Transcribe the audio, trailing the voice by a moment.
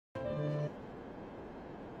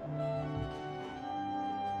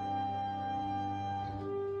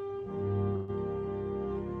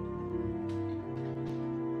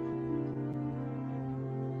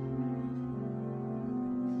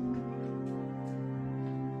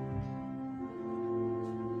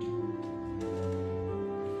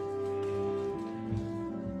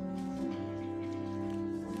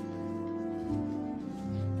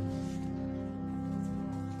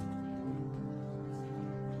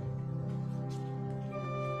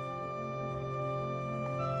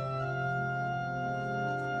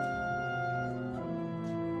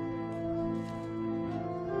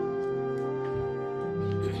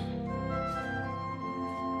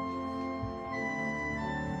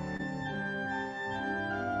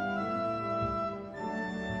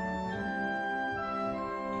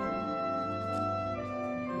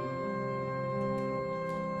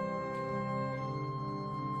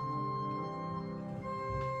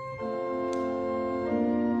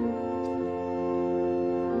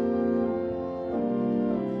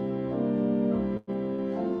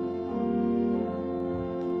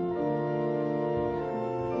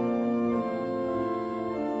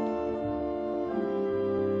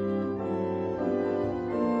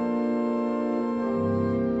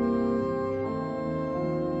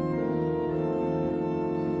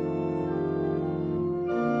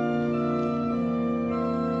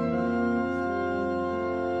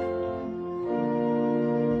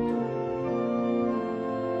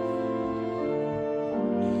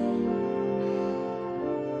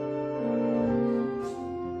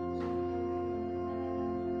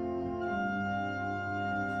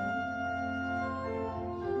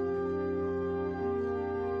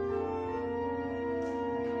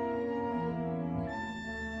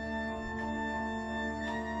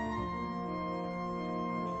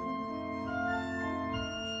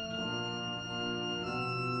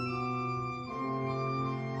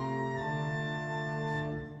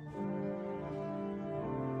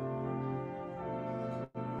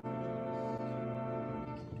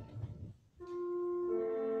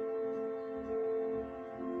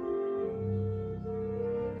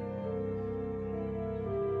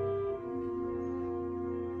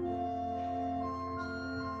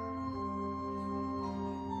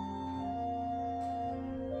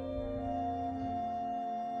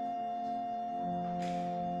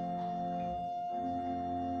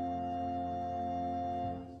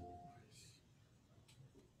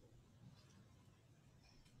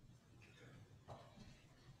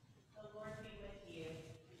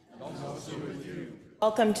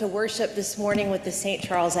Welcome to worship this morning with the St.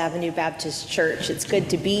 Charles Avenue Baptist Church. It's good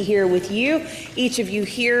to be here with you, each of you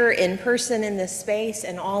here in person in this space,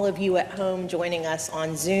 and all of you at home joining us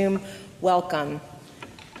on Zoom. Welcome.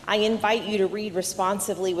 I invite you to read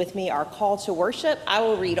responsively with me our call to worship. I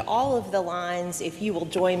will read all of the lines if you will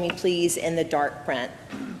join me, please, in the dark print.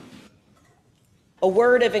 A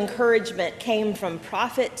word of encouragement came from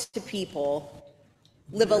prophet to people.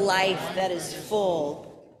 Live a life that is full.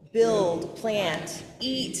 Build, plant,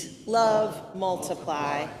 eat, love,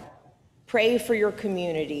 multiply. Pray for your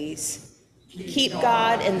communities. Keep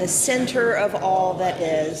God in the center of all that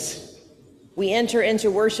is. We enter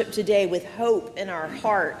into worship today with hope in our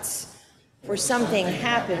hearts, for something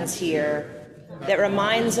happens here that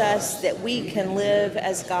reminds us that we can live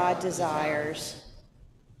as God desires.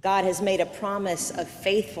 God has made a promise of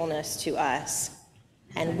faithfulness to us,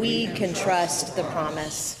 and we can trust the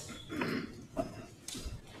promise.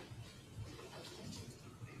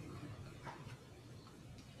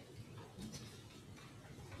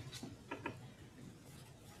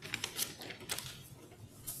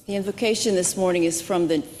 The invocation this morning is from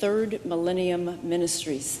the Third Millennium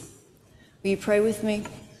Ministries. Will you pray with me?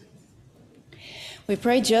 We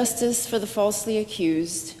pray justice for the falsely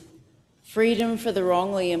accused, freedom for the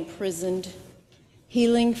wrongly imprisoned,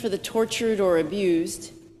 healing for the tortured or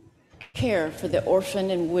abused, care for the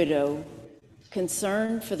orphan and widow,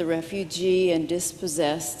 concern for the refugee and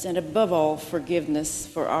dispossessed, and above all, forgiveness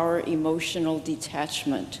for our emotional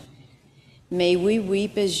detachment. May we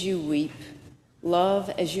weep as you weep, love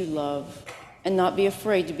as you love, and not be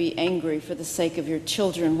afraid to be angry for the sake of your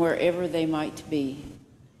children wherever they might be.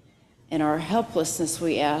 In our helplessness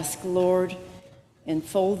we ask, Lord,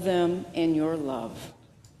 enfold them in your love.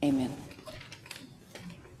 Amen.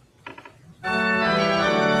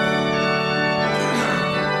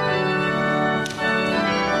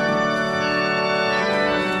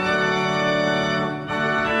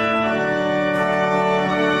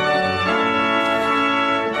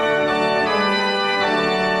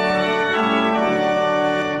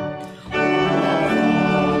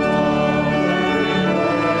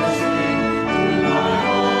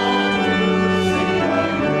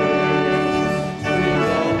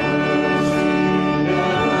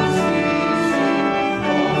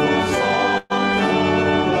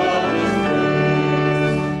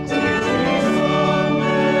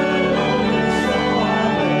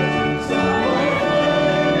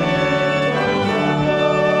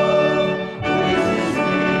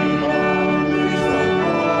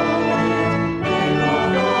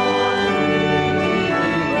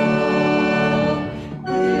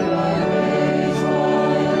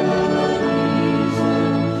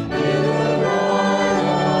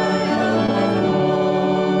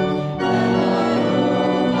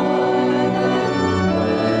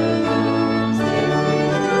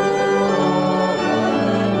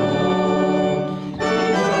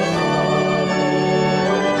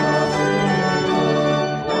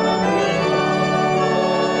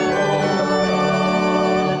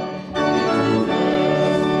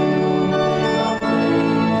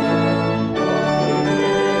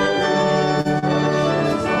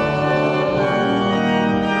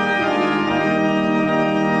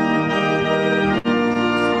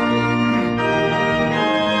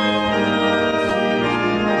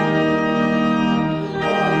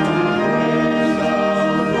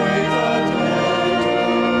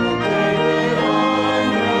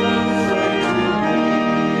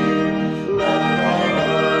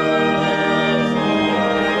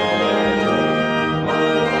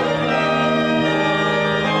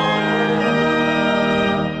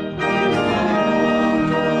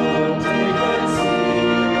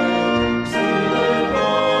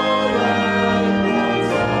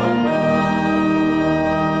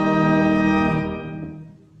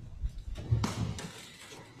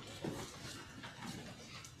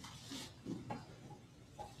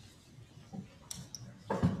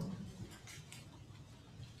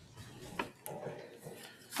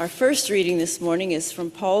 Our first reading this morning is from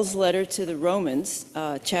Paul's letter to the Romans,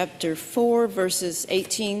 chapter 4, verses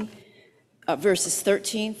 13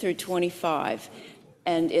 through 25.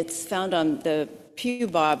 And it's found on the Pew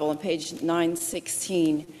Bible on page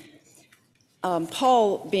 916.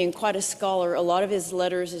 Paul, being quite a scholar, a lot of his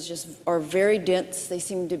letters are very dense. They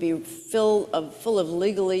seem to be full of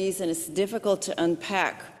legalese, and it's difficult to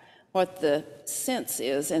unpack what the sense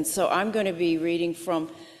is. And so I'm going to be reading from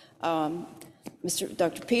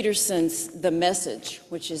Dr. Peterson's The Message,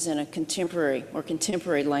 which is in a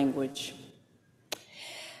contemporary language.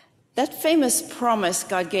 That famous promise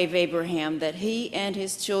God gave Abraham that he and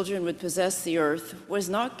his children would possess the earth was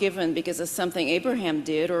not given because of something Abraham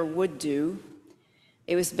did or would do,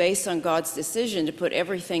 It was based on God's decision to put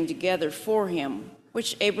everything together for him,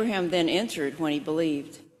 which Abraham then entered when he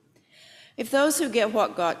believed. If those who get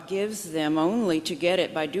what God gives them only to get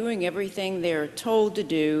it by doing everything they're told to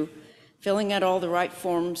do, filling out all the right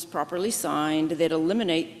forms properly signed that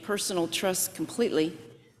eliminate personal trust completely,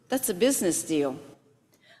 that's a business deal.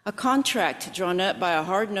 A contract drawn up by a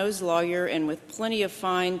hard-nosed lawyer and with plenty of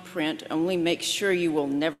fine print only makes sure you will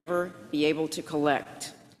never be able to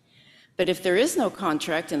collect. But if there is no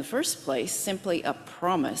contract in the first place, simply a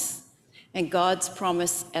promise, and God's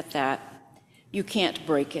promise at that, you can't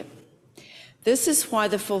break it. This is why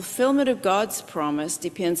the fulfillment of God's promise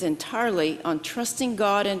depends entirely on trusting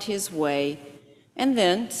God and his way, and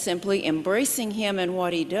then simply embracing him and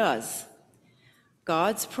what he does.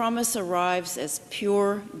 God's promise arrives as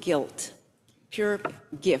pure gift.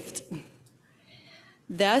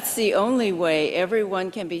 That's the only way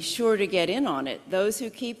everyone can be sure to get in on it, those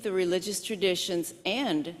who keep the religious traditions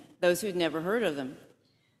and those who've never heard of them.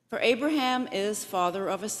 For Abraham is father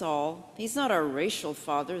of us all. He's not our racial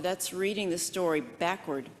father. That's reading the story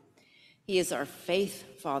backward. He is our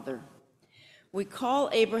faith father. We call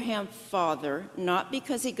Abraham father not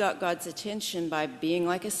because he got God's attention by being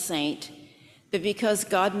like a saint, but because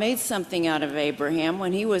God made something out of Abraham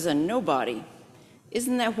when he was a nobody.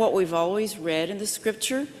 Isn't that what we've always read in the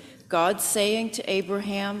scripture? God saying to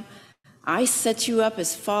Abraham, I set you up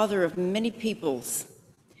as father of many peoples.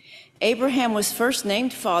 Abraham was first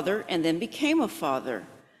named father and then became a father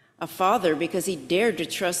because he dared to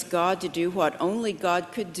trust God to do what only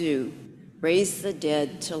God could do, raise the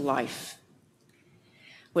dead to life.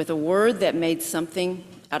 With a word that made something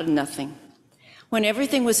out of nothing. When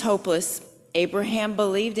everything was hopeless, Abraham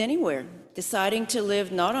believed anywhere, deciding to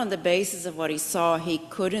live not on the basis of what he saw he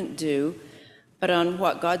couldn't do, but on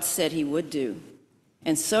what God said he would do.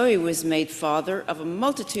 And so he was made father of a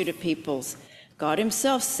multitude of peoples. God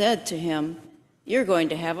himself said to him, you're going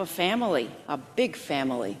to have a family, a big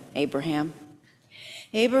family, Abraham.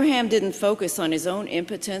 Abraham didn't focus on his own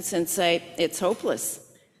impotence and say, it's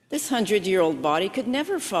hopeless. This 100-year-old body could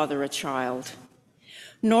never father a child.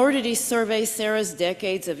 Nor did he survey Sarah's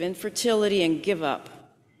decades of infertility and give up.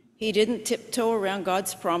 He didn't tiptoe around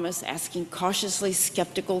God's promise, asking cautiously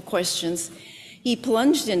skeptical questions. He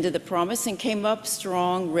plunged into the promise and came up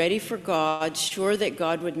strong, ready for God, sure that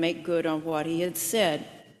God would make good on what he had said.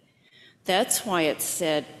 That's why it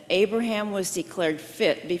said Abraham was declared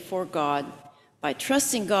fit before God by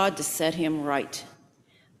trusting God to set him right.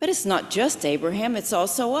 But it's not just Abraham, it's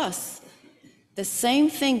also us. The same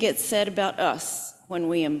thing gets said about us when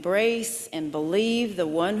we embrace and believe the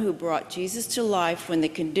one who brought Jesus to life when the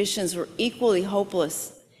conditions were equally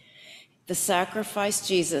hopeless. The sacrifice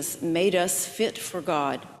Jesus made us fit for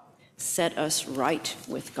God, set us right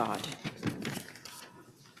with God.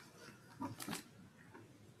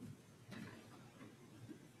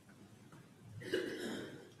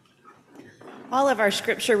 All of our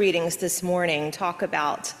scripture readings this morning talk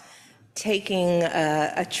about taking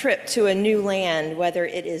a trip to a new land, whether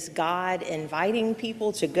it is God inviting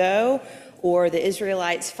people to go or the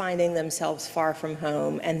Israelites finding themselves far from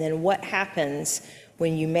home, and then what happens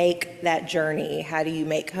when you make that journey. How do you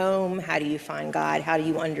make home? How do you find God? How do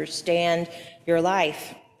you understand your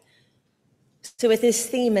life? So with this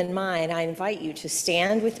theme in mind, I invite you to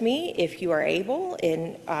stand with me if you are able,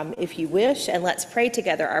 and if you wish, and let's pray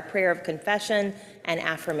together our prayer of confession and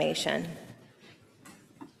affirmation.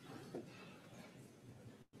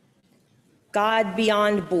 God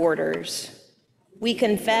beyond borders, we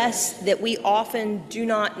confess that we often do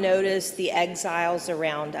not notice the exiles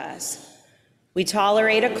around us. We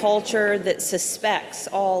tolerate a culture that suspects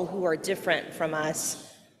all who are different from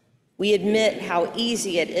us. We admit how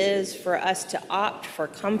easy it is for us to opt for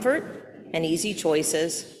comfort and easy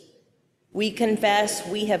choices. We confess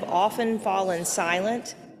we have often fallen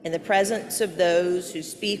silent in the presence of those who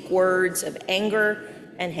speak words of anger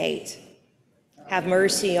and hate. Have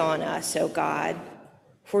mercy on us, O God,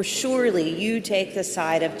 for surely you take the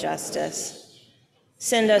side of justice.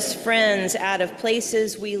 Send us friends out of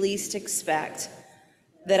places we least expect,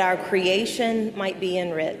 that our creation might be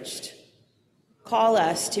enriched. Call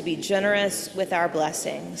us to be generous with our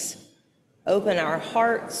blessings. Open our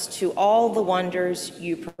hearts to all the wonders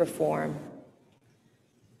you perform.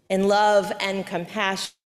 In love and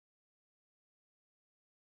compassion,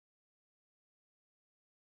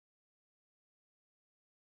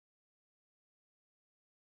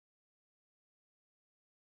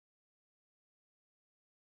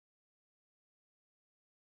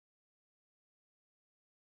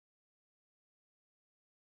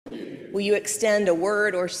 will you extend a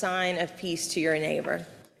word or sign of peace to your neighbor?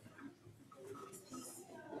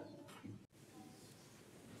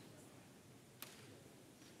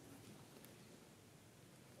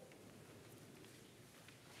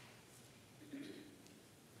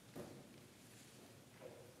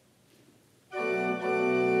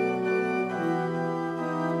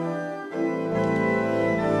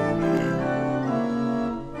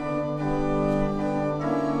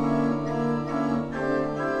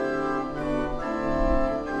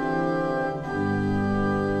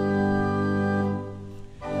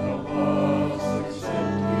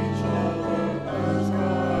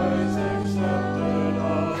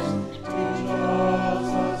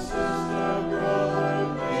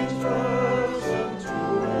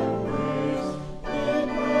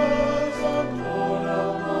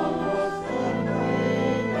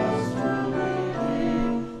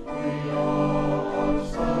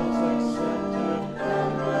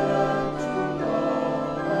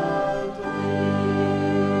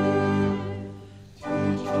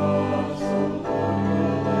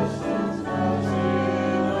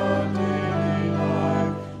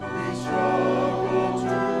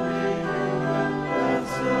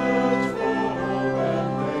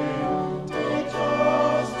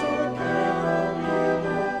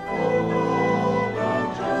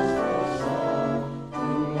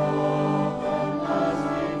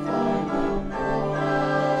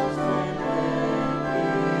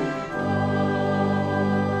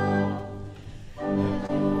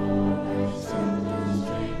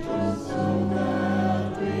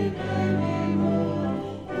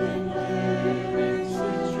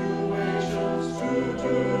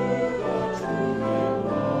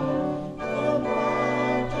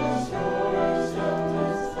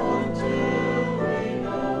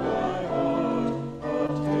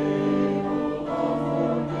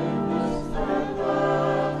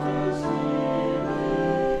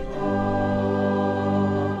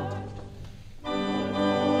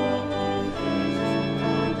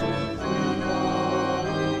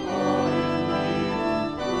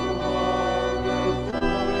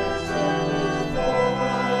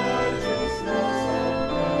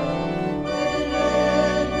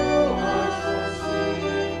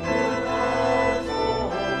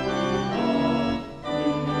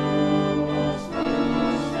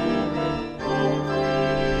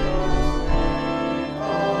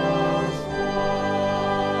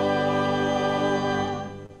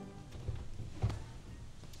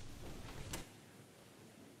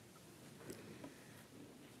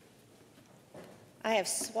 I have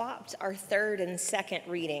swapped our third and second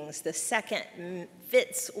readings. The second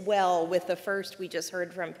fits well with the first we just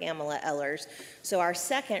heard from Pamela Ellers. So our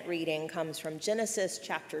second reading comes from Genesis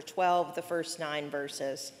chapter 12, the first 9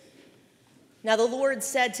 verses. Now the Lord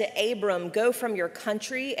said to Abram, "Go from your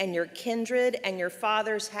country and your kindred and your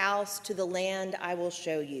father's house to the land I will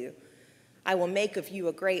show you. I will make of you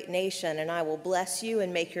a great nation, and I will bless you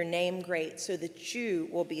and make your name great so that you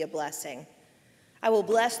will be a blessing. I will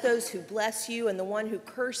bless those who bless you, and the one who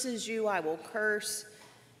curses you I will curse,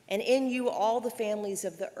 and in you all the families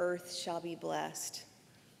of the earth shall be blessed."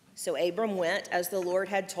 So Abram went as the Lord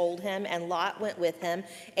had told him, and Lot went with him.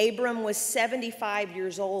 Abram was 75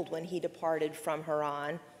 years old when he departed from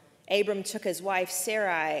Haran. Abram took his wife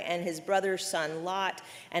Sarai and his brother's son Lot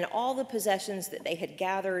and all the possessions that they had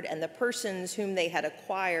gathered and the persons whom they had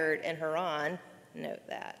acquired in Haran. Note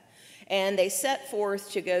that. And they set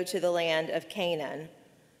forth to go to the land of Canaan.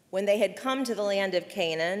 When they had come to the land of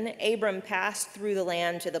Canaan, Abram passed through the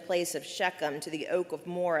land to the place of Shechem, to the oak of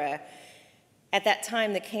Moreh. At that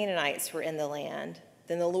time, the Canaanites were in the land.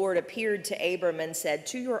 Then the Lord appeared to Abram and said,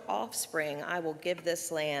 "To your offspring I will give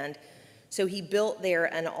this land." So he built there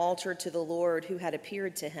an altar to the Lord who had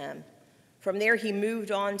appeared to him. From there he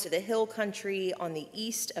moved on to the hill country on the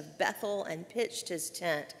east of Bethel and pitched his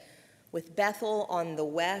tent, with Bethel on the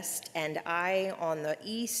west and Ai on the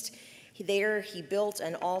east. There he built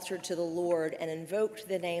an altar to the Lord and invoked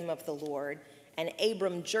the name of the Lord. And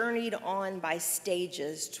Abram journeyed on by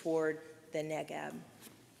stages toward the Negeb.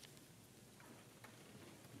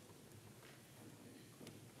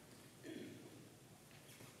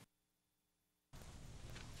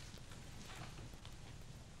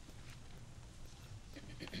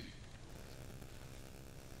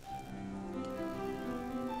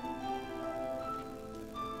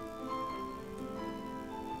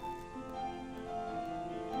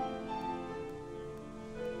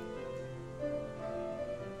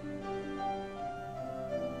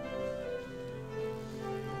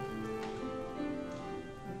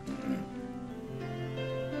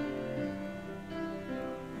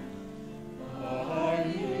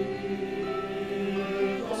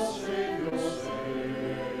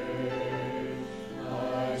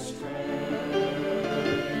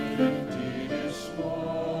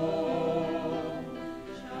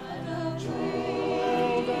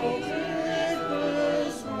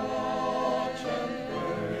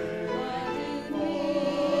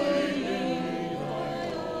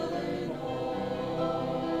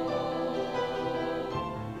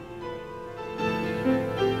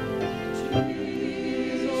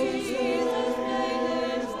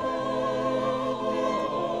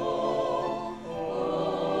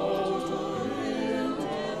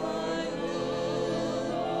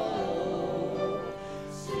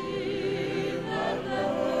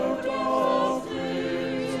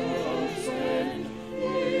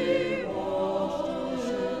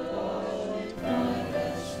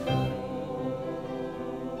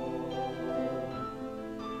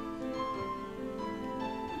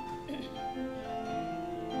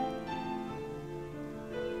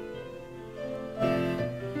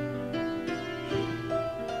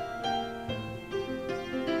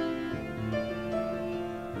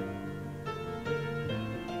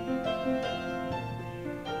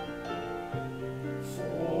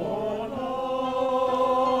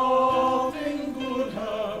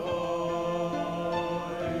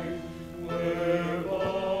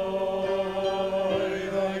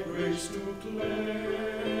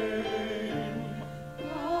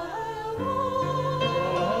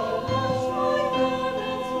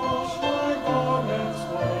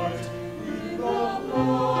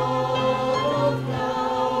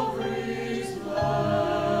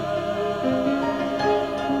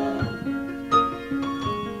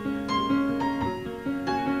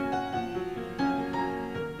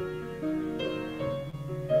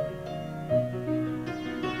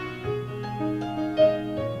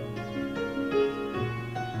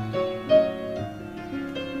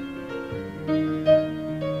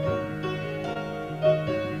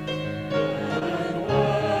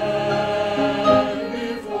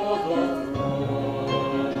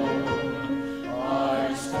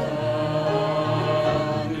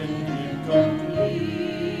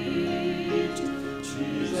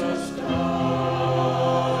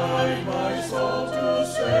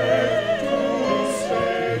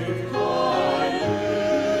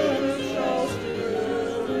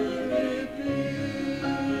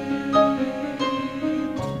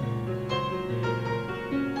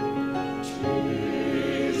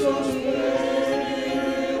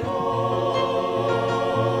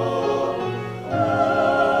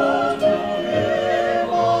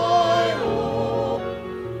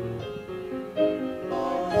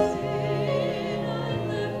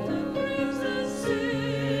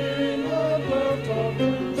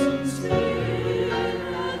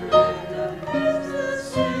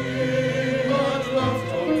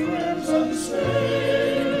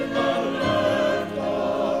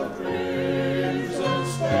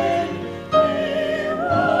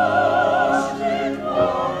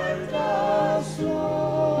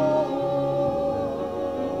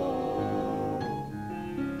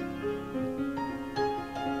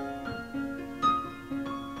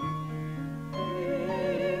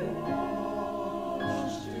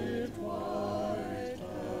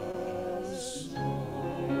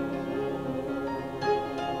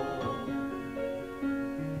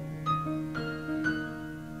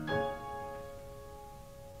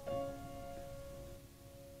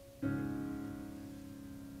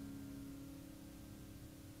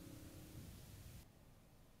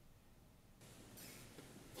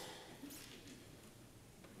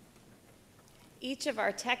 Each of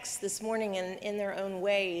our texts this morning, in their own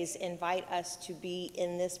ways, invite us to be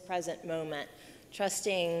in this present moment,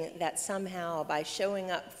 trusting that somehow by showing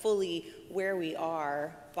up fully where we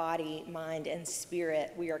are, body, mind, and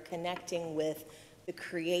spirit, we are connecting with the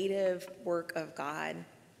creative work of God.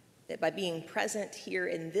 That by being present here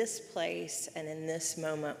in this place and in this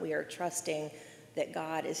moment, we are trusting that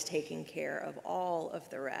God is taking care of all of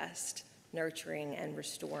the rest, nurturing and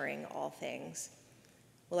restoring all things.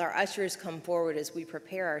 Will our ushers come forward as we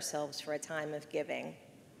prepare ourselves for a time of giving?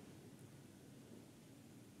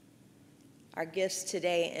 Our gifts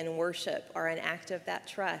today in worship are an act of that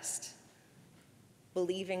trust,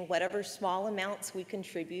 believing whatever small amounts we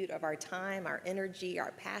contribute of our time, our energy,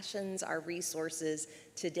 our passions, our resources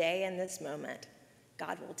today in this moment,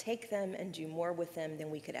 God will take them and do more with them than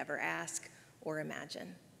we could ever ask or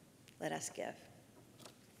imagine. Let us give.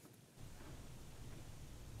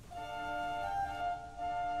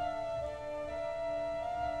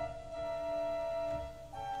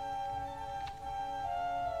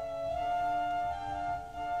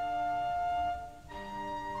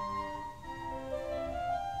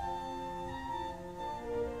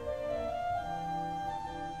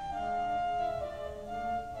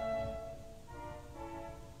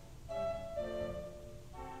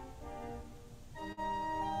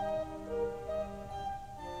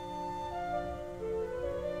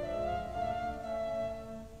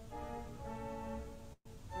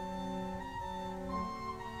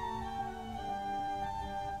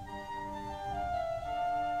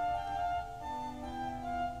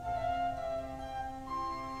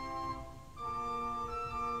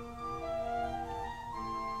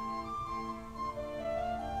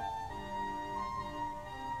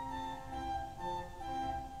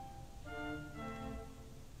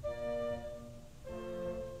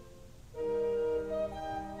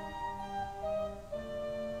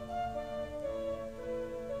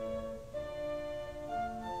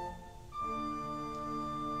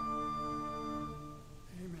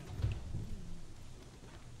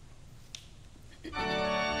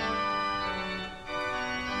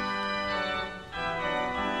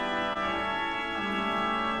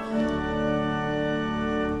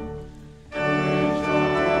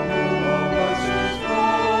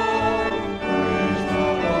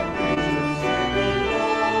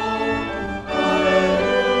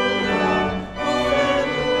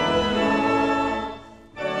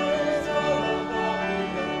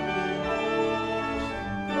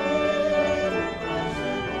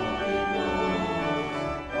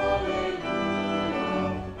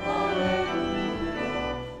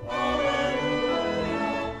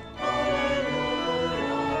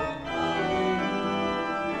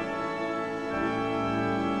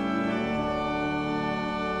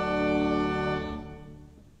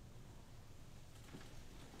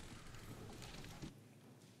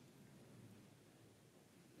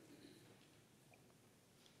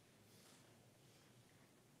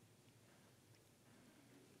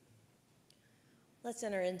 Let's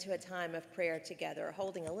enter into a time of prayer together,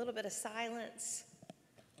 holding a little bit of silence,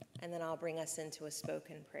 and then I'll bring us into a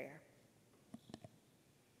spoken prayer.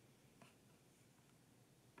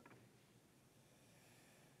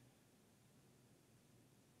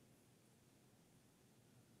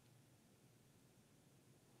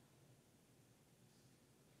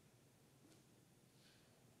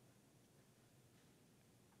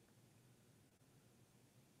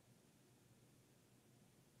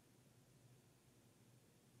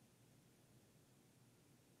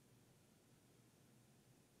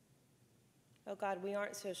 Oh God, we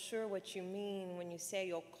aren't so sure what you mean when you say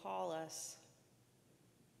you'll call us.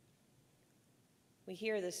 We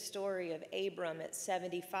hear the story of Abram at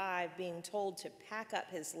 75 being told to pack up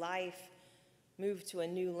his life, move to a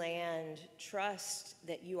new land, trust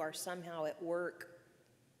that you are somehow at work,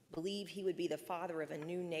 believe he would be the father of a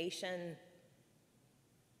new nation.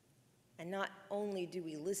 And not only do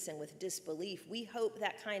we listen with disbelief, we hope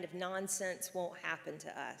that kind of nonsense won't happen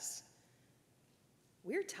to us.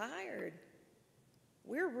 We're tired.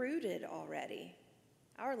 We're rooted already.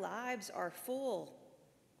 Our lives are full.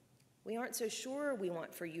 We aren't so sure we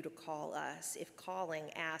want for you to call us if calling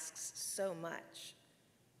asks so much.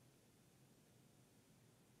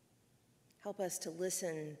 Help us to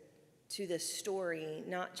listen to this story,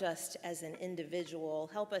 not just as an individual.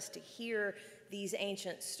 Help us to hear these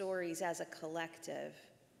ancient stories as a collective,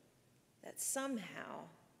 that somehow,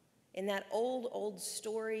 in that old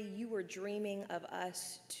story, you were dreaming of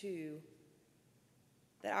us too.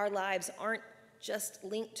 That our lives aren't just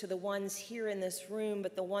linked to the ones here in this room,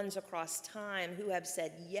 but the ones across time who have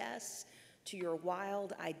said yes to your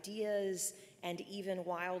wild ideas and even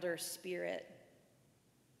wilder spirit.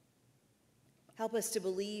 Help us to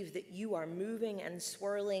believe that you are moving and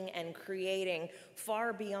swirling and creating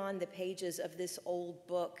far beyond the pages of this old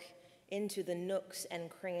book into the nooks and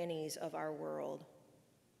crannies of our world.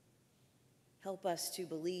 Help us to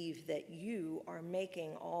believe that you are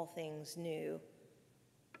making all things new,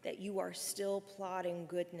 that you are still plotting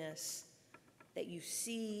goodness, that you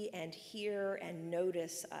see and hear and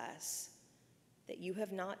notice us, that you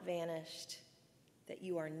have not vanished, that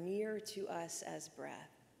you are near to us as breath.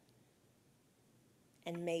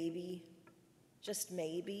 And maybe, just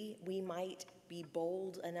maybe, we might be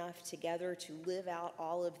bold enough together to live out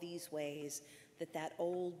all of these ways that that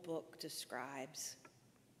old book describes.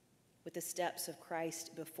 With the steps of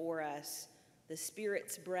Christ before us, the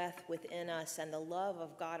Spirit's breath within us, and the love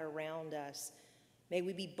of God around us, may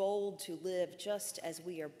we be bold to live just as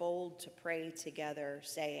we are bold to pray together,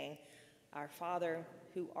 saying, Our Father,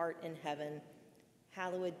 who art in heaven,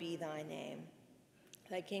 hallowed be thy name.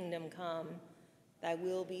 Thy kingdom come, thy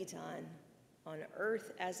will be done, on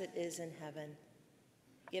earth as it is in heaven.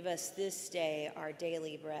 Give us this day our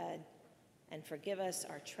daily bread, and forgive us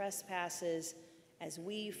our trespasses as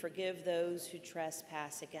we forgive those who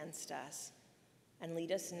trespass against us. And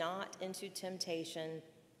lead us not into temptation,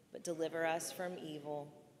 but deliver us from evil.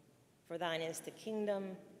 For thine is the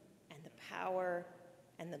kingdom, and the power,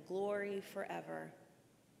 and the glory forever.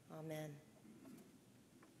 Amen.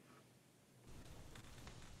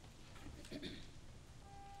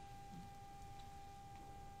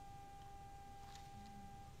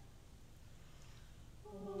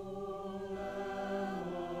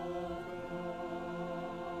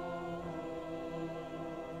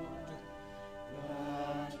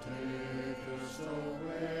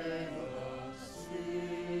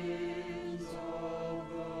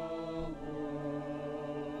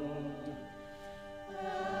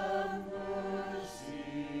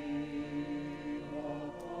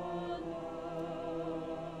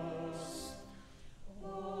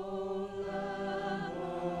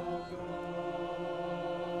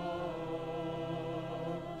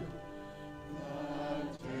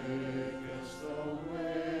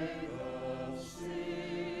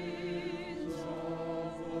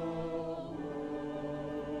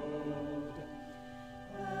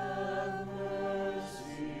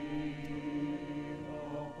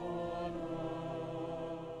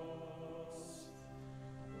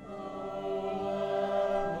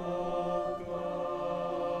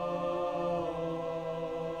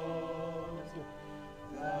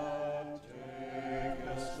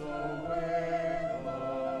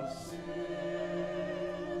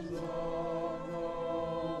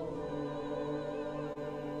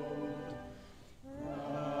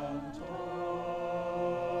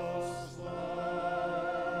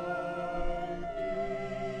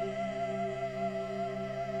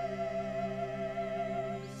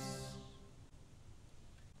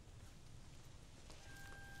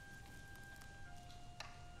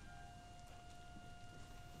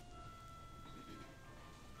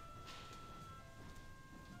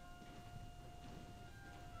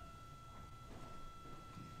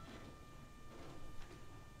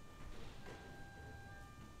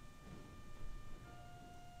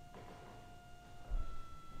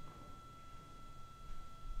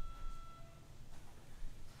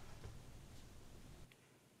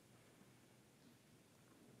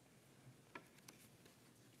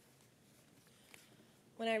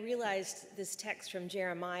 When I realized this text from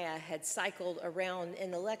Jeremiah had cycled around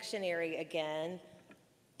in the lectionary again,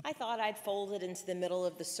 I thought I'd fold it into the middle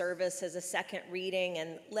of the service as a second reading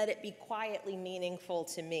and let it be quietly meaningful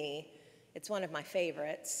to me. It's one of my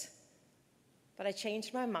favorites. But I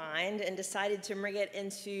changed my mind and decided to bring it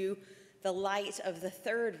into the light of the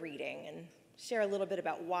third reading and share a little bit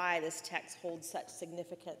about why this text holds such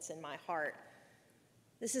significance in my heart.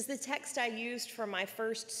 This is the text I used for my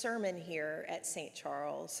first sermon here at St.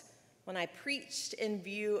 Charles, when I preached in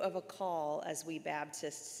view of a call, as we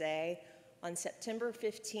Baptists say, on September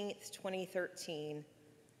 15th, 2013.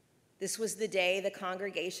 This was the day the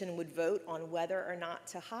congregation would vote on whether or not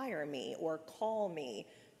to hire me or call me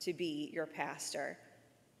to be your pastor.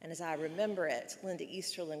 And as I remember it, Linda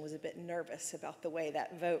Easterling was a bit nervous about the way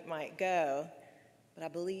that vote might go, but I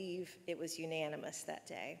believe it was unanimous that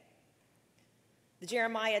day. The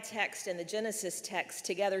Jeremiah text and the Genesis text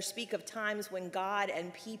together speak of times when God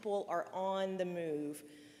and people are on the move.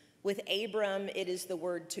 With Abram, it is the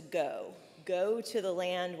word to go. Go to the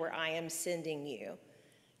land where I am sending you.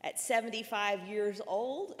 At 75 years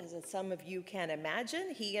old, as some of you can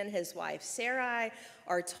imagine, he and his wife Sarai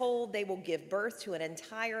are told they will give birth to an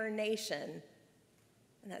entire nation.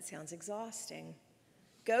 And that sounds exhausting.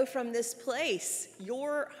 Go from this place,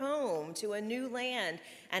 your home, to a new land,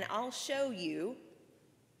 and I'll show you,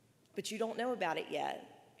 but you don't know about it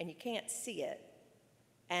yet, and you can't see it.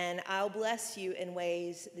 And I'll bless you in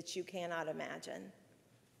ways that you cannot imagine.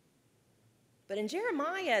 But in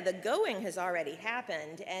Jeremiah, the going has already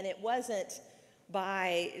happened, and it wasn't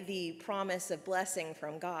by the promise of blessing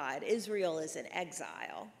from God. Israel is in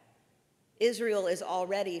exile. Israel is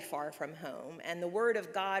already far from home, and the word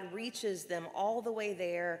of God reaches them all the way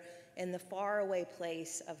there in the faraway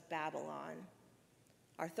place of Babylon.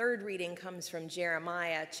 Our third reading comes from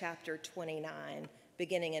Jeremiah chapter 29,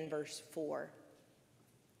 beginning in verse 4.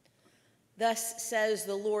 Thus says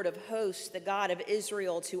the Lord of hosts, the God of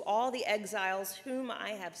Israel, to all the exiles whom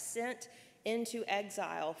I have sent into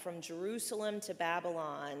exile from Jerusalem to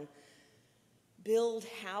Babylon, build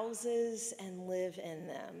houses and live in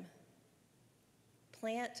them.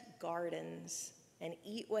 Plant gardens and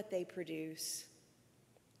eat what they produce.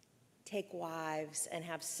 Take wives and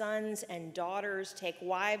have sons and daughters. Take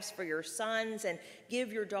wives for your sons and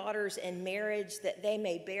give your daughters in marriage that they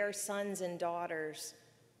may bear sons and daughters.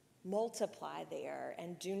 Multiply there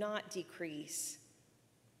and do not decrease.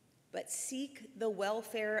 But seek the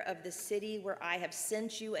welfare of the city where I have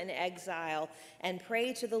sent you in exile and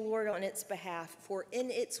pray to the Lord on its behalf, for in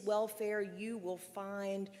its welfare you will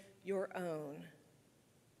find your own.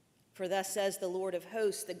 For thus says the Lord of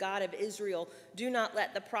hosts, the God of Israel, do not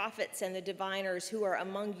let the prophets and the diviners who are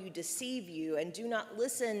among you deceive you, and do not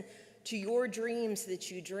listen to your dreams that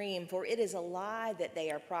you dream, for it is a lie that they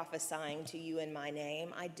are prophesying to you in my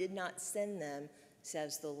name. I did not send them,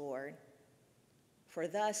 says the Lord. For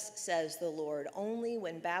thus says the Lord, only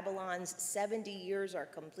when Babylon's 70 years are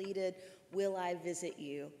completed will I visit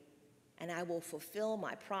you, and I will fulfill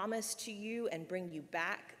my promise to you and bring you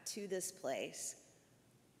back to this place.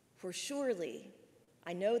 For surely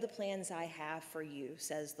I know the plans I have for you,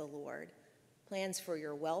 says the Lord, plans for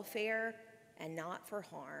your welfare and not for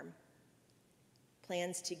harm,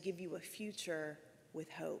 plans to give you a future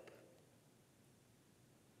with hope.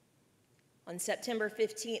 On September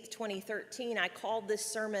 15th, 2013, I called this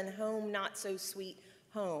sermon Home Not So Sweet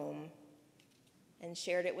Home and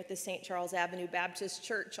shared it with the St. Charles Avenue Baptist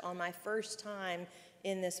Church on my first time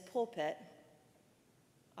in this pulpit.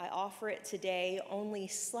 I offer it today only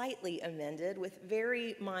slightly amended with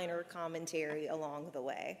very minor commentary along the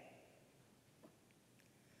way.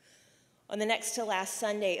 On the next to last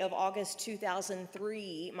Sunday of August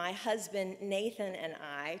 2003, my husband Nathan and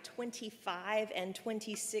I, 25 and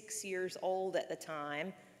 26 years old at the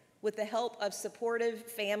time, with the help of supportive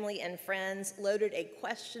family and friends, loaded a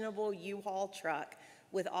questionable U-Haul truck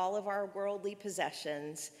with all of our worldly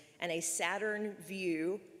possessions and a Saturn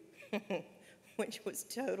Vue, which was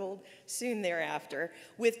totaled soon thereafter,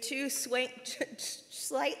 with two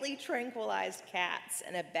slightly tranquilized cats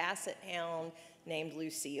and a basset hound named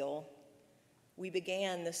Lucille. We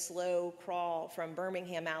began the slow crawl from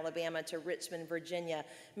Birmingham, Alabama to Richmond, Virginia,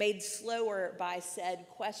 made slower by said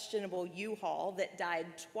questionable U-Haul that died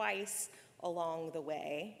twice along the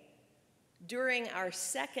way. During our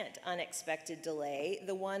second unexpected delay,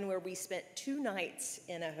 the one where we spent 2 nights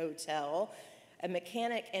in a hotel, a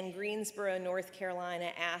mechanic in Greensboro, North Carolina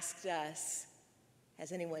asked us,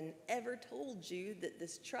 has anyone ever told you that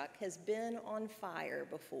this truck has been on fire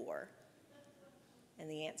before? And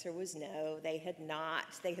the answer was no, they had not.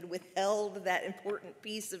 They had withheld that important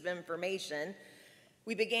piece of information.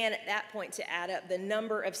 We began at that point to add up the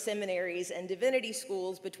number of seminaries and divinity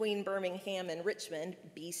schools between Birmingham and Richmond: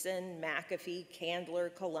 Beeson, McAfee, Candler,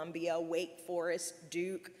 Columbia, Wake Forest,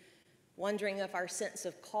 Duke, wondering if our sense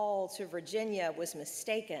of call to Virginia was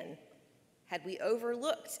mistaken. Had we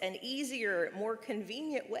overlooked an easier, more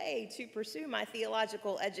convenient way to pursue my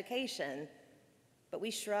theological education? But we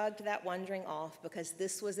shrugged that wondering off because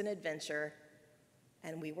this was an adventure,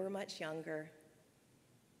 and we were much younger,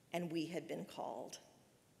 and we had been called.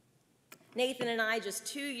 Nathan and I, just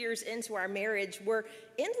 2 years into our marriage, were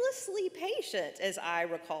endlessly patient, as I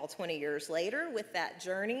recall 20 years later, with that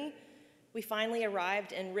journey. We finally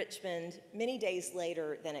arrived in Richmond many days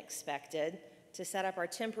later than expected to set up our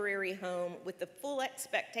temporary home with the full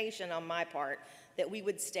expectation on my part that we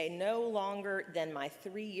would stay no longer than my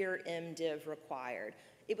 3-year MDiv required.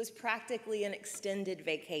 It was practically an extended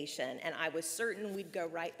vacation, and I was certain we'd go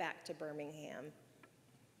right back to Birmingham.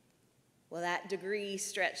 Well, that degree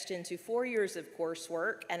stretched into 4 years of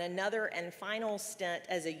coursework and another and final stint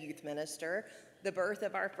as a youth minister, the birth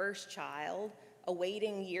of our first child, a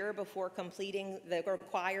waiting year before completing the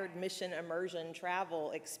required mission immersion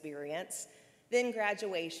travel experience, then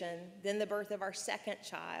graduation, then the birth of our second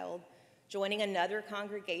child, joining another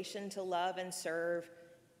congregation to love and serve,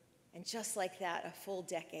 And just like that, a full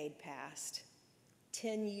decade passed.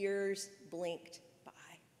 10 years blinked by.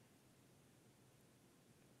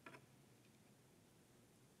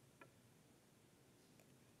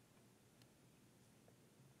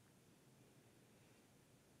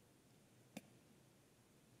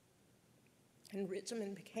 And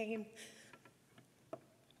Richmond became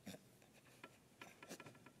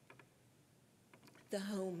the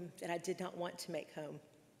home that I did not want to make home.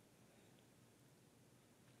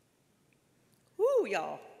 Woo,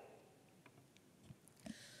 y'all.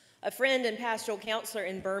 A friend and pastoral counselor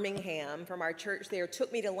in Birmingham from our church there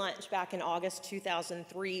took me to lunch back in August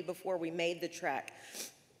 2003 before we made the trek,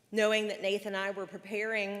 knowing that Nathan and I were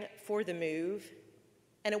preparing for the move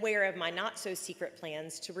and aware of my not-so-secret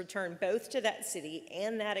plans to return both to that city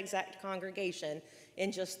and that exact congregation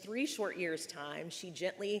in just 3 short years' time. She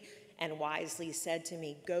gently and wisely said to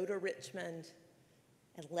me, "Go to Richmond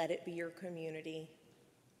and let it be your community.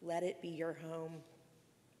 Let it be your home."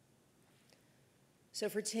 So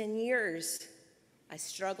for 10 years, I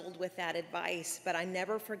struggled with that advice, but I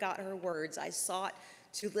never forgot her words. I sought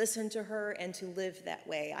to listen to her and to live that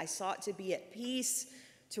way. I sought to be at peace,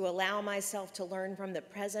 to allow myself to learn from the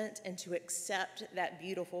present, and to accept that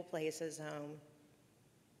beautiful place as home.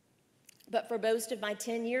 But for most of my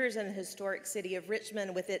 10 years in the historic city of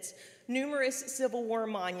Richmond, with its numerous Civil War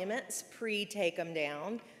monuments, pre-take 'em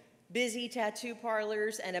down, busy tattoo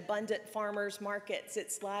parlors and abundant farmers markets,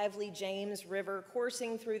 its lively James River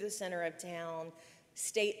coursing through the center of town,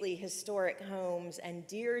 stately historic homes, and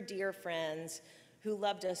dear, dear friends who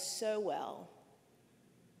loved us so well,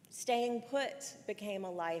 staying put became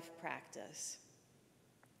a life practice.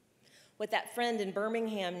 What that friend in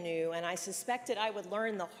Birmingham knew, and I suspected I would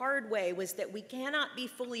learn the hard way, was that we cannot be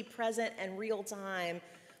fully present and real time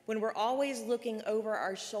when we're always looking over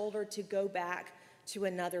our shoulder to go back to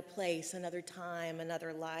another place, another time,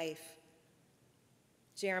 another life.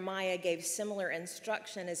 Jeremiah gave similar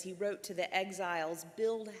instruction as he wrote to the exiles,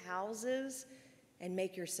 "Build houses and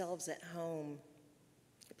make yourselves at home.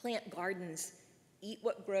 Plant gardens, eat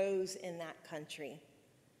what grows in that country.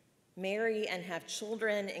 Marry and have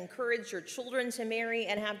children, encourage your children to marry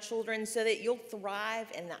and have children so that you'll thrive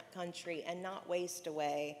in that country and not waste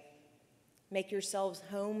away. Make yourselves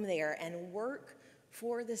home there and work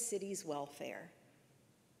for the city's welfare."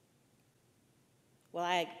 Well,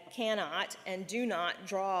 I cannot and do not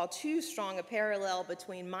draw too strong a parallel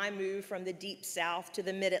between my move from the deep south to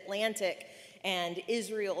the mid-Atlantic and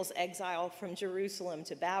Israel's exile from Jerusalem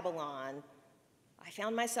to Babylon. I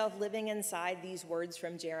found myself living inside these words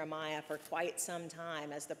from Jeremiah for quite some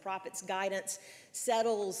time as the prophet's guidance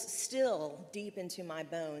settles still deep into my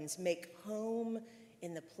bones. Make home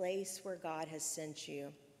in the place where God has sent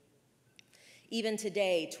you. Even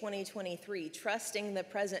today, 2023, trusting the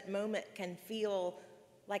present moment can feel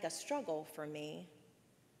like a struggle for me.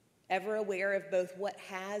 Ever aware of both what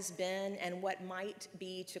has been and what might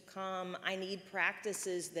be to come, I need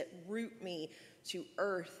practices that root me to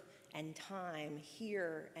earth and time,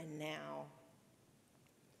 here and now.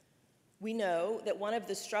 We know that one of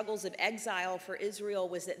the struggles of exile for Israel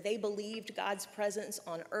was that they believed God's presence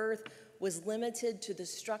on earth was limited to the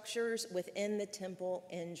structures within the temple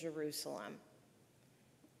in Jerusalem.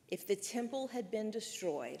 If the temple had been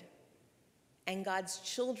destroyed and God's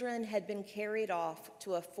children had been carried off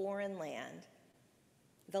to a foreign land,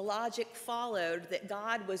 the logic followed that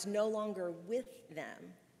God was no longer with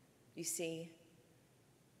them. You see,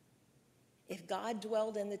 if God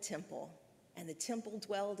dwelled in the temple, and the temple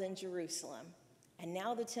dwelled in Jerusalem, and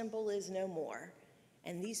now the temple is no more,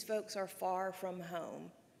 and these folks are far from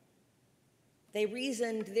home, they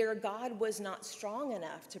reasoned their God was not strong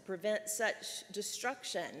enough to prevent such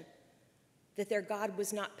destruction, that their God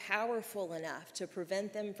was not powerful enough to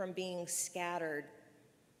prevent them from being scattered,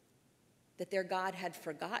 that their God had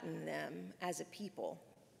forgotten them as a people.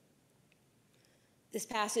 This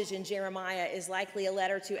passage in Jeremiah is likely a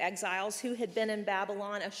letter to exiles who had been in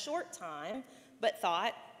Babylon a short time, but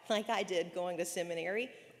thought, like I did going to seminary,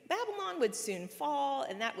 Babylon would soon fall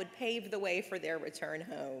and that would pave the way for their return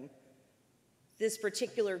home. This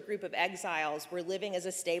particular group of exiles were living as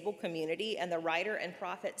a stable community, and the writer and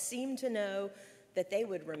prophet seemed to know that they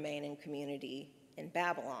would remain in community in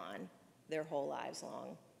Babylon their whole lives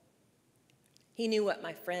long. He knew what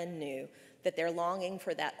my friend knew, that their longing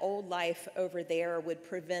for that old life over there would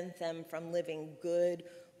prevent them from living good,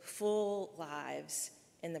 full lives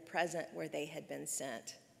in the present where they had been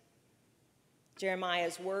sent.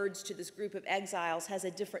 Jeremiah's words to this group of exiles has a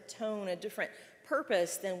different tone, a different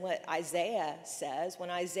purpose than what Isaiah says. When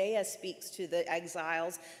Isaiah speaks to the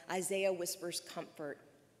exiles, Isaiah whispers comfort,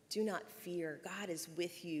 Do not fear. God is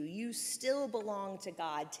with you. You still belong to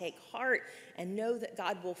God. Take heart and know that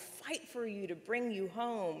God will fight for you to bring you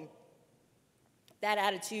home. That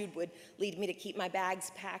attitude would lead me to keep my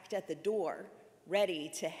bags packed at the door,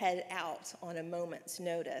 ready to head out on a moment's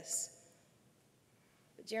notice.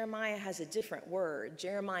 But Jeremiah has a different word.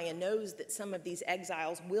 Jeremiah knows that some of these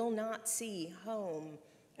exiles will not see home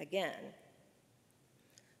again.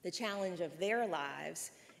 The challenge of their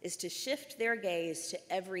lives is to shift their gaze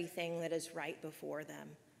to everything that is right before them.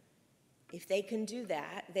 If they can do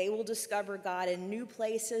that, they will discover God in new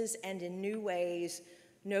places and in new ways,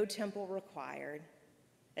 no temple required,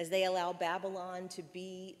 as they allow Babylon to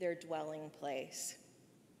be their dwelling place.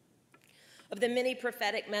 Of the many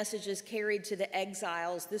prophetic messages carried to the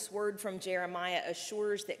exiles, this word from Jeremiah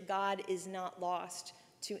assures that God is not lost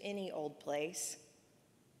to any old place.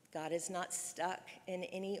 God is not stuck in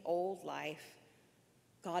any old life.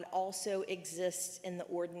 God also exists in the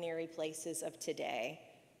ordinary places of today.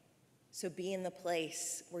 So be in the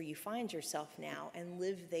place where you find yourself now and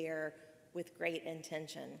live there with great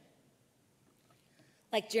intention.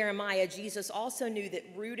 Like Jeremiah, Jesus also knew that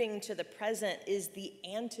rooting to the present is the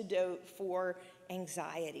antidote for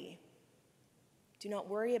anxiety. Do not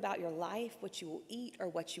worry about your life, what you will eat or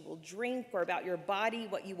what you will drink, or about your body,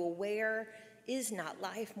 what you will wear. Is not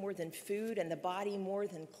life more than food and the body more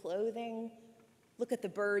than clothing? Look at the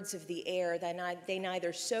birds of the air. They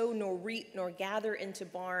neither sow nor reap nor gather into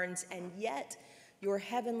barns, and yet your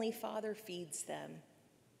heavenly Father feeds them.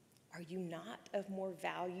 Are you not of more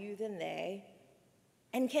value than they?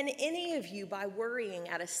 And can any of you, by worrying,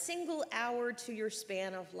 add a single hour to your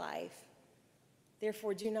span of life?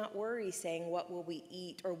 Therefore, do not worry, saying, what will we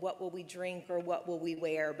eat, or what will we drink, or what will we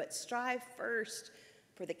wear? But strive first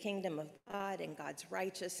for the kingdom of God and God's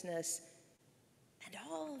righteousness, and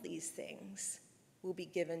all these things will be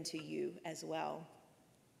given to you as well.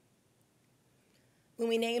 When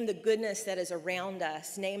we name the goodness that is around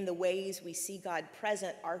us, name the ways we see God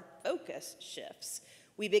present, our focus shifts.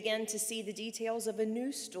 We begin to see the details of a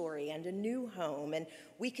new story and a new home, and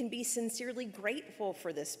we can be sincerely grateful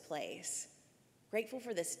for this place, grateful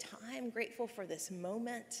for this time, grateful for this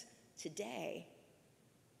moment today.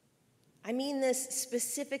 I mean this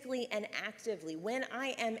specifically and actively. When I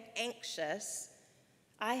am anxious,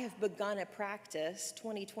 I have begun a practice,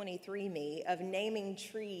 2023 me, of naming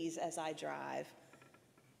trees as I drive.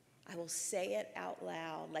 I will say it out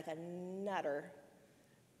loud like a nutter.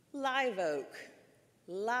 Live oak,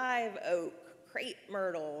 crepe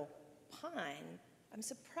myrtle, pine. I'm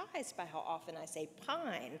surprised by how often I say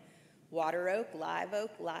pine. Water oak, live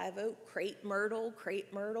oak, crepe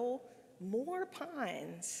myrtle, more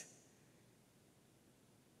pines.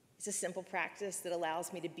 It's a simple practice that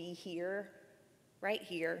allows me to be here, right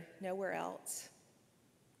here, nowhere else.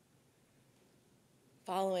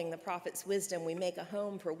 Following the prophet's wisdom, we make a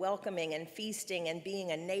home for welcoming and feasting and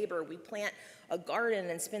being a neighbor. We plant a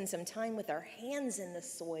garden and spend some time with our hands in the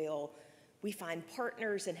soil. We find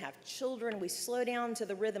partners and have children. We slow down to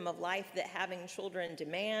the rhythm of life that having children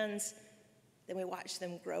demands. Then we watch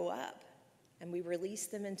them grow up and we release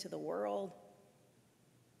them into the world.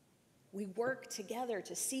 We work together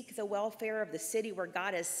to seek the welfare of the city where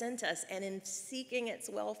God has sent us, and in seeking its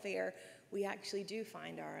welfare, we actually do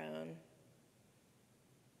find our own.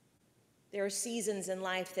 There are seasons in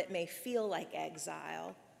life that may feel like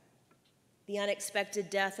exile. The unexpected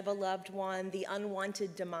death of a loved one, the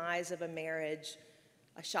unwanted demise of a marriage,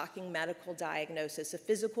 a shocking medical diagnosis, a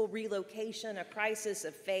physical relocation, a crisis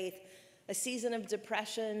of faith, a season of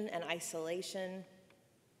depression and isolation.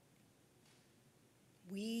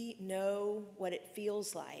 We know what it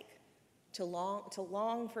feels like to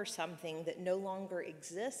long for something that no longer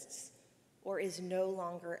exists or is no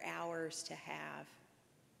longer ours to have.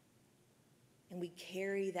 And we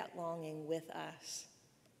carry that longing with us.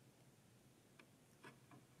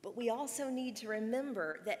 But we also need to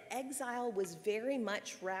remember that exile was very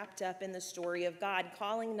much wrapped up in the story of God,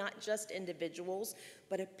 calling not just individuals,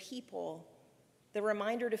 but a people. The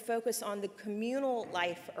reminder to focus on the communal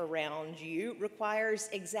life around you requires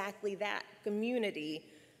exactly that, community.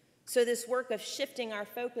 So this work of shifting our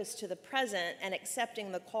focus to the present and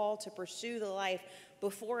accepting the call to pursue the life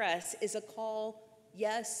before us is a call,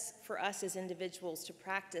 yes, for us as individuals to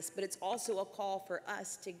practice, but it's also a call for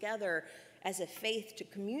us together as a faith to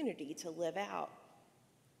community to live out.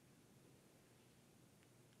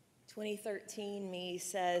 2013 me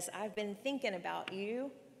says, I've been thinking about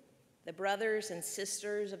you, the brothers and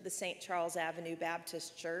sisters of the St. Charles Avenue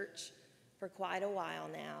Baptist Church, for quite a while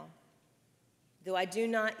now. Though I do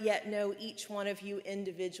not yet know each one of you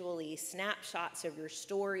individually, snapshots of your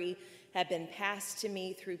story have been passed to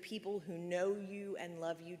me through people who know you and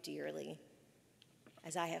love you dearly.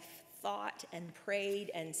 As I have thought and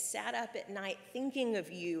prayed and sat up at night thinking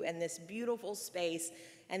of you and this beautiful space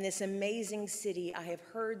and this amazing city, I have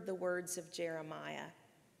heard the words of Jeremiah.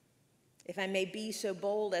 If I may be so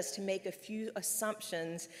bold as to make a few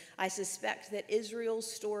assumptions, I suspect that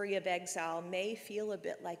Israel's story of exile may feel a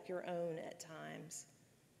bit like your own at times.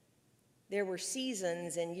 There were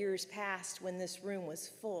seasons in years past when this room was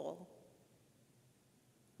full,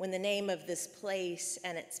 when the name of this place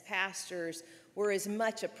and its pastors were as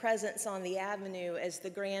much a presence on the avenue as the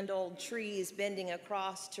grand old trees bending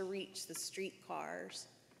across to reach the streetcars.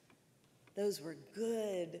 Those were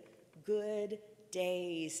good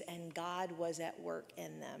days, and God was at work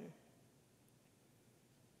in them.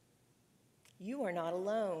 You are not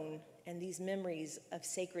alone in these memories of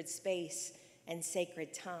sacred space and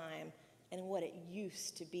sacred time and what it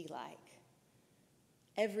used to be like.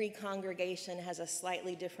 Every congregation has a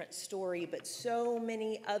slightly different story, but so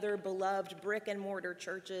many other beloved brick and mortar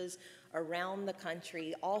churches around the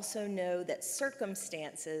country also know that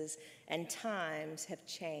circumstances and times have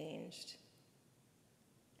changed.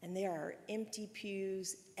 And there are empty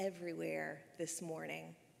pews everywhere this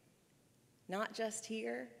morning, not just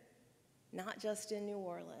here, not just in New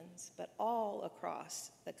Orleans, but all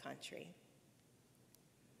across the country.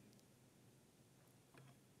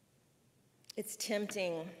 It's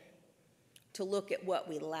tempting to look at what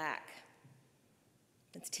we lack.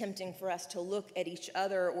 It's tempting for us to look at each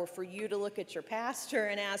other, or for you to look at your pastor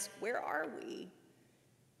and ask, where are we?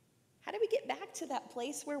 How do we get back to that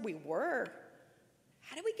place where we were?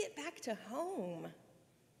 How do we get back to home?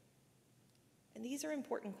 And these are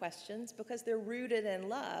important questions because they're rooted in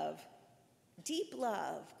love, deep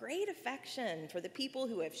love, great affection for the people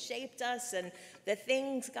who have shaped us and the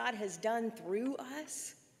things God has done through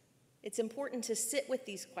us. It's important to sit with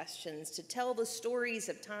these questions, to tell the stories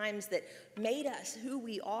of times that made us who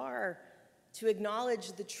we are, to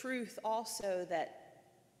acknowledge the truth also that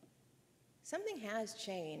something has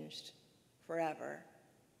changed forever.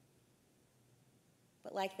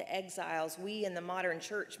 But like the exiles, we in the modern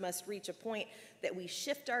church must reach a point that we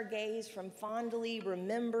shift our gaze from fondly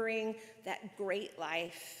remembering that great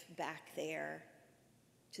life back there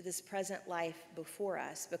to this present life before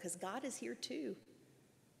us, because God is here too.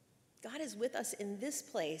 God is with us in this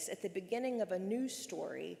place at the beginning of a new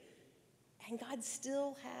story, and God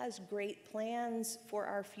still has great plans for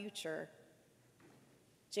our future.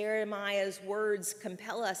 Jeremiah's words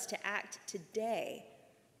compel us to act today.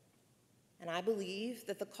 And I believe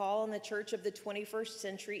that the call in the church of the 21st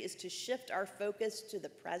century is to shift our focus to the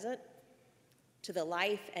present, to the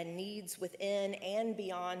life and needs within and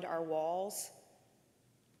beyond our walls,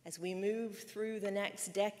 as we move through the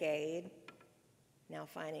next decade, now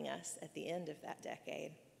finding us at the end of that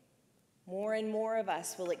decade. More and more of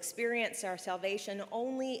us will experience our salvation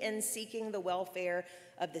only in seeking the welfare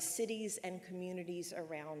of the cities and communities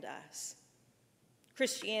around us.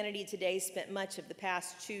 Christianity Today spent much of the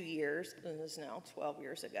past 2 years, and this is now 12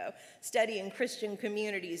 years ago, studying Christian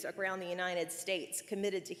communities around the United States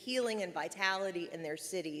committed to healing and vitality in their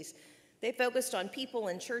cities. They focused on people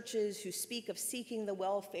and churches who speak of seeking the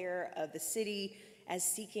welfare of the city as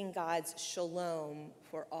seeking God's shalom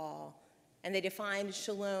for all. And they defined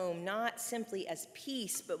shalom not simply as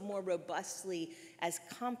peace, but more robustly as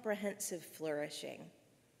comprehensive flourishing.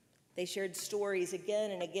 They shared stories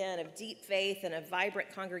again and again of deep faith and of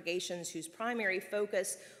vibrant congregations whose primary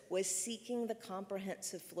focus was seeking the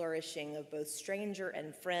comprehensive flourishing of both stranger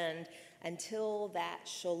and friend until that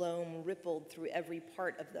shalom rippled through every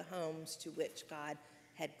part of the homes to which God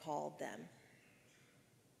had called them.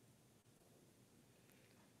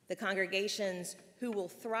 The congregations who will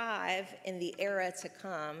thrive in the era to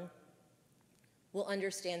come will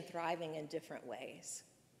understand thriving in different ways.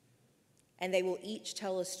 And they will each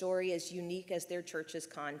tell a story as unique as their church's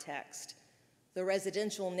context. The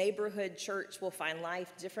residential neighborhood church will find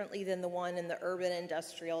life differently than the one in the urban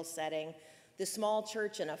industrial setting. The small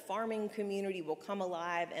church in a farming community will come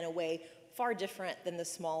alive in a way far different than the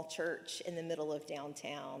small church in the middle of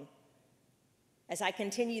downtown. As I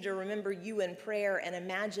continue to remember you in prayer and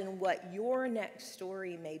imagine what your next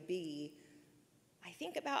story may be, I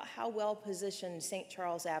think about how well positioned St.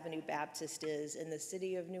 Charles Avenue Baptist is in the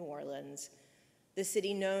city of New Orleans, the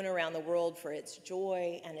city known around the world for its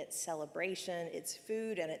joy and its celebration, its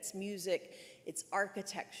food and its music, its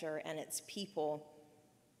architecture and its people.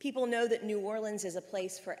 People know that New Orleans is a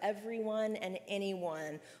place for everyone and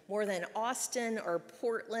anyone. More than Austin or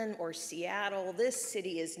Portland or Seattle, this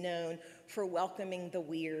city is known for welcoming the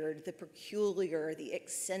weird, the peculiar, the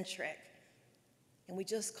eccentric. And we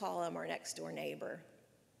just call him our next door neighbor.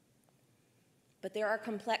 But there are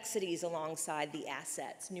complexities alongside the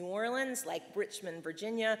assets. New Orleans, like Richmond,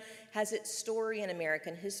 Virginia, has its story in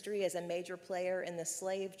American history as a major player in the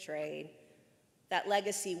slave trade. That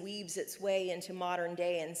legacy weaves its way into modern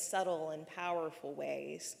day in subtle and powerful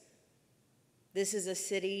ways. This is a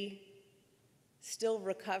city still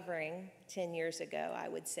recovering 10 years ago, I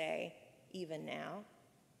would say, even now,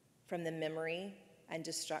 from the memory and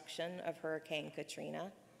destruction of Hurricane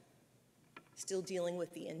Katrina, still dealing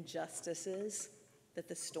with the injustices that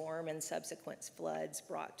the storm and subsequent floods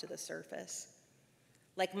brought to the surface.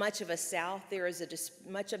 Like much of the South, there is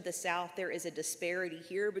a disparity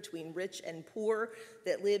here between rich and poor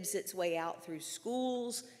that lives its way out through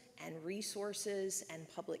schools and resources and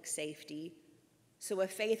public safety. So a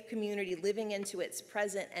faith community living into its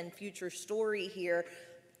present and future story here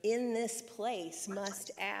in this place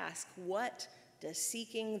must ask, what does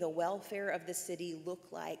seeking the welfare of the city look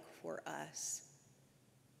like for us?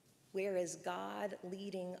 Where is God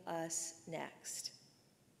leading us next?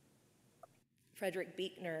 Frederick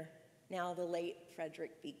Buechner, now the late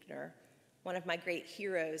Frederick Buechner, one of my great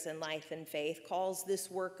heroes in life and faith, calls this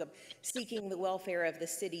work of seeking the welfare of the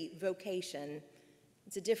city vocation.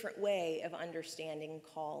 It's a different way of understanding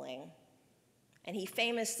calling. And he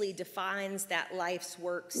famously defines that life's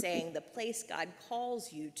work, saying, the place God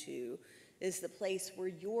calls you to is the place where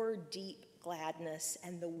your deep gladness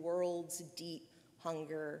and the world's deep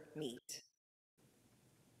hunger meet.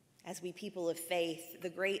 As we people of faith, the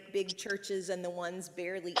great big churches and the ones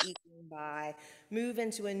barely eking by, move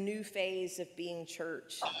into a new phase of being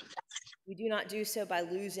church. We do not do so by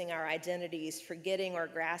losing our identities, forgetting or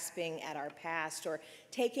grasping at our past, or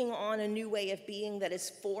taking on a new way of being that is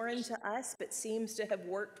foreign to us but seems to have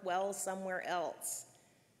worked well somewhere else.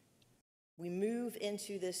 We move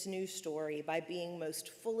into this new story by being most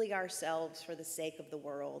fully ourselves for the sake of the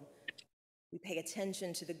world. We pay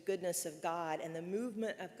attention to the goodness of God and the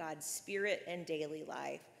movement of God's Spirit in daily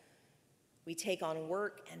life. We take on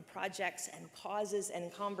work and projects and causes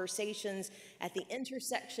and conversations at the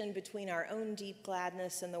intersection between our own deep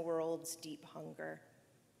gladness and the world's deep hunger.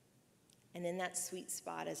 And in that sweet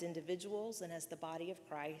spot, as individuals and as the body of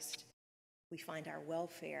Christ, we find our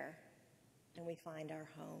welfare and we find our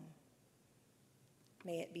home.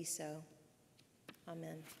 May it be so.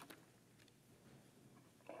 Amen.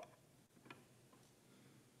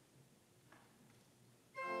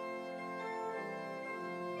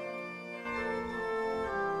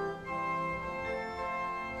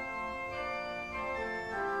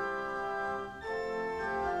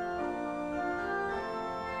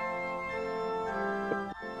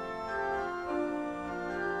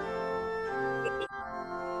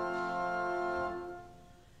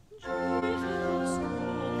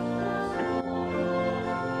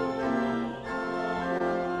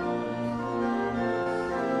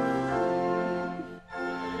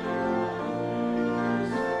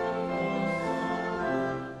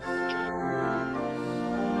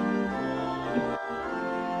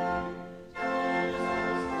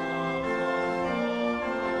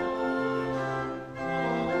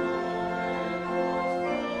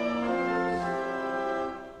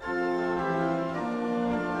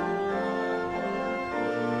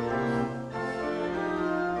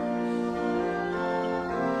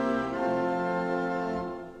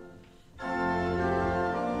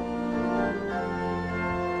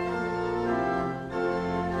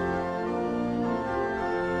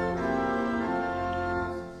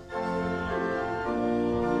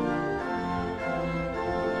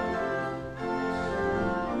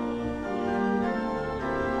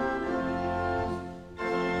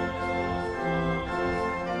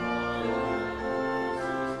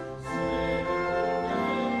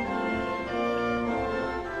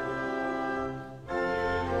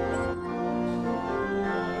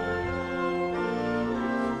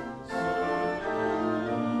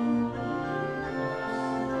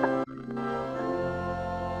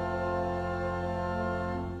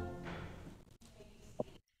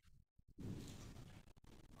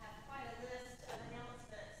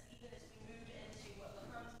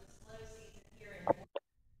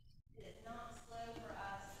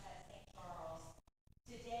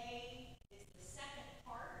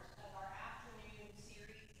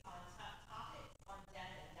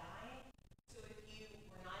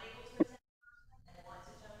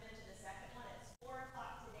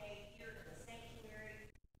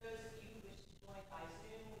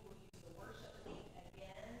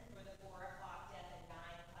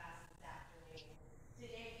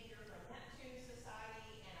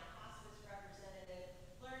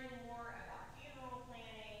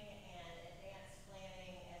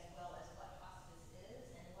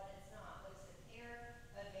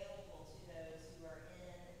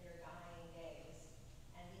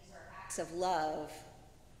 acts of love.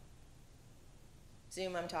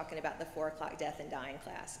 Zoom, I'm talking about the 4 o'clock death and dying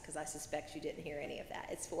class, because I suspect you didn't hear any of that.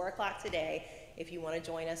 It's 4 o'clock today. If you want to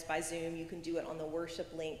join us by Zoom, you can do it on the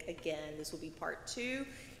worship link again. This will be part 2,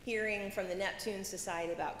 hearing from the Neptune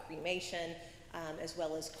Society about cremation, as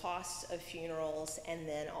well as costs of funerals, and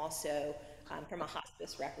then also from a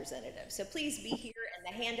hospice representative. So please be here, and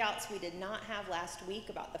the handouts we did not have last week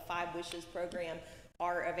about the 5 Wishes program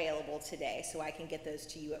are available today, so I can get those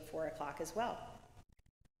to you at 4 o'clock as well.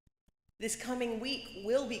 This coming week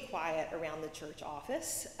will be quiet around the church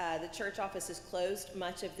office. The church office is closed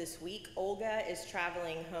much of this week. Olga is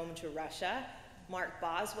traveling home to Russia. Mark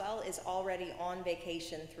Boswell is already on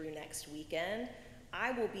vacation through next weekend.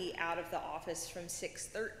 I will be out of the office from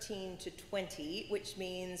 6:13 to 20, which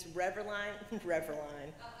means Reverend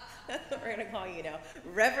that's what we're going to call you now.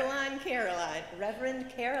 Reverend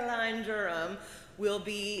Caroline Durham will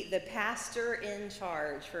be the pastor in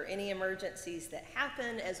charge for any emergencies that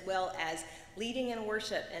happen, as well as leading in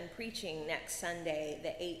worship and preaching next Sunday,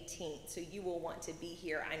 the 18th. So you will want to be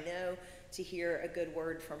here, I know, to hear a good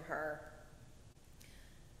word from her.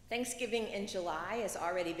 Thanksgiving in July is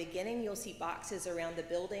already beginning. You'll see boxes around the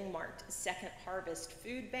building marked Second Harvest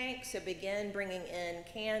Food Bank. So begin bringing in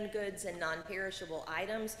canned goods and non-perishable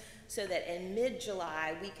items so that in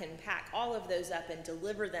mid-July we can pack all of those up and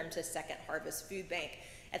deliver them to Second Harvest Food Bank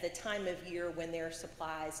at the time of year when their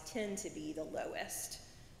supplies tend to be the lowest.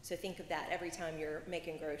 So think of that every time you're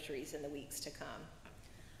making groceries in the weeks to come.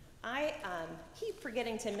 I keep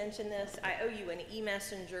forgetting to mention this. I owe you an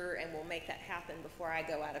e-messenger, and we'll make that happen before I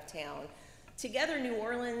go out of town. Together New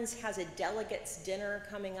Orleans has a delegates dinner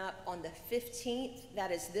coming up on the 15th.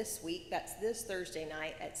 That is this week. That's this Thursday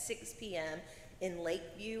night at 6 p.m. in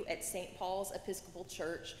Lakeview at St. Paul's Episcopal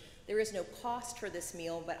Church. There is no cost for this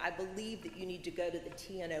meal, but I believe that you need to go to the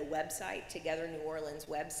TNO website, Together New Orleans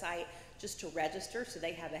website, just to register so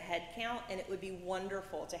they have a head count, and it would be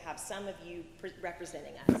wonderful to have some of you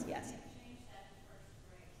representing us. Yes?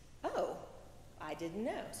 Oh, I didn't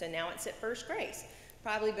know. So now it's at First Grace,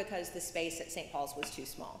 probably because the space at St. Paul's was too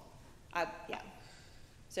small. Yeah.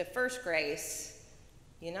 So First Grace,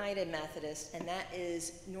 United Methodist, and that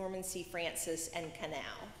is Norman C. Francis and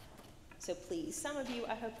Canal. So please, some of you,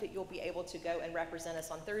 I hope that you'll be able to go and represent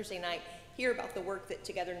us on Thursday night, hear about the work that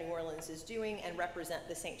Together New Orleans is doing, and represent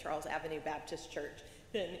the St. Charles Avenue Baptist Church.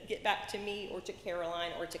 Then get back to me or to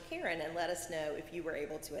Caroline or to Karen and let us know if you were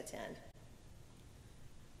able to attend.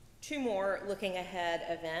 2 more looking ahead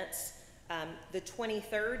events. The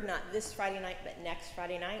 23rd, not this Friday night, but next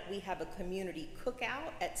Friday night, we have a community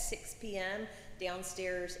cookout at 6 p.m.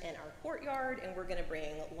 downstairs in our courtyard, and we're going to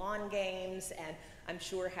bring lawn games and I'm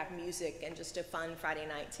sure have music and just a fun Friday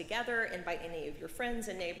night together. Invite any of your friends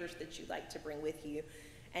and neighbors that you'd like to bring with you.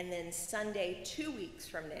 And then Sunday, 2 weeks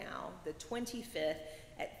from now, the 25th,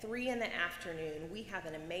 at 3 in the afternoon, we have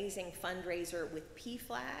an amazing fundraiser with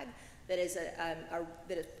PFLAG that is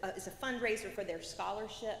a fundraiser for their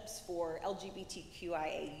scholarships for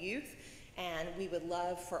LGBTQIA youth. And we would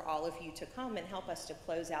love for all of you to come and help us to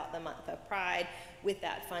close out the month of Pride with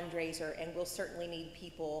that fundraiser. And we'll certainly need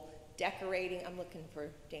people decorating. I'm looking for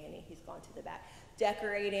Danny, he's gone to the back.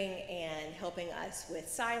 Decorating and helping us with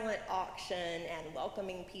silent auction and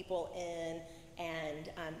welcoming people in, and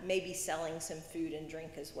maybe selling some food and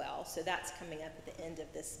drink as well. So that's coming up at the end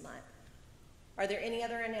of this month. Are there any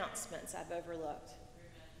other announcements I've overlooked?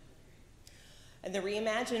 And the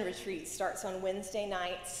Reimagine Retreat starts on Wednesday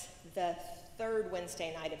nights, the 3rd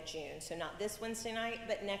Wednesday night of June. So not this Wednesday night,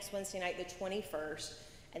 but next Wednesday night, the 21st,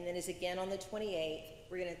 and then is again on the 28th.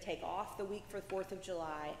 We're going to take off the week for 4th of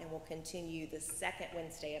July, and we'll continue the 2nd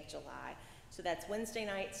Wednesday of July. So that's Wednesday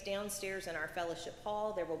nights downstairs in our fellowship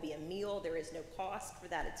hall. There will be a meal. There is no cost for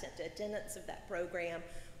that attendance of that program.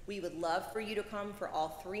 We would love for you to come for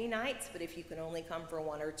all 3 nights, but if you can only come for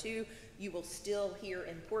 1 or 2, you will still hear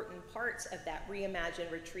important parts of that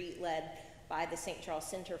Reimagine Retreat led by the St. Charles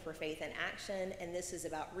Center for Faith and Action, and this is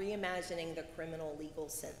about reimagining the criminal legal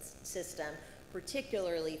system,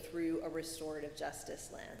 particularly through a restorative justice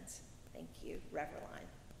lens. Thank you, Reverend.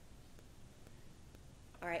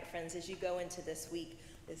 All right, friends, as you go into this week,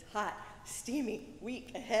 this hot, steamy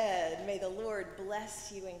week ahead, may the Lord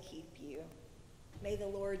bless you and keep you. May the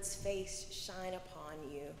Lord's face shine upon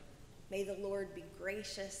you. May the Lord be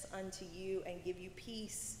gracious unto you and give you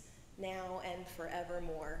peace now and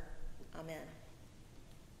forevermore. Amen.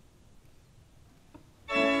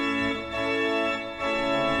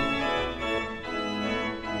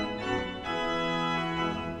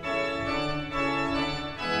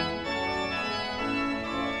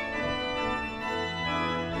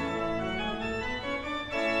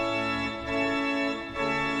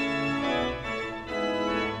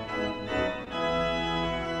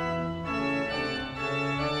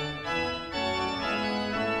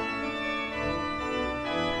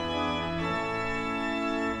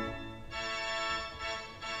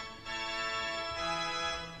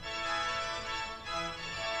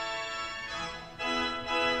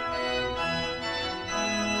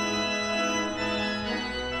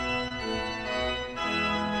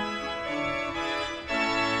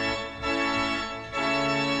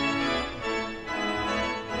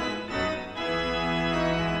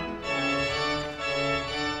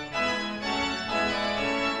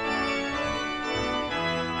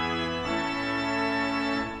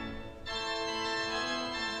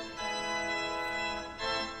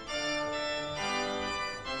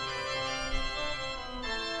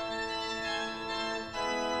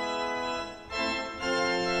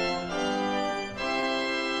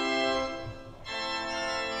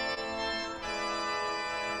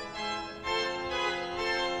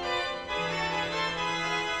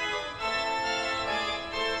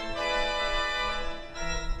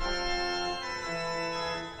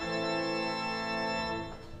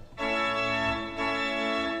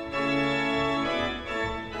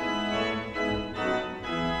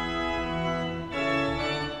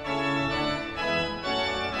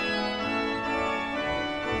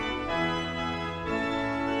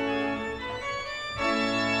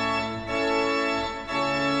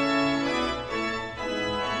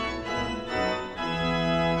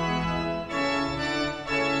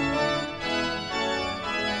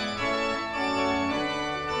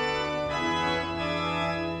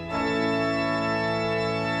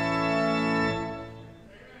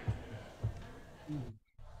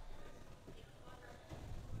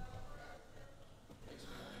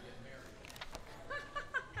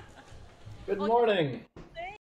 Good morning.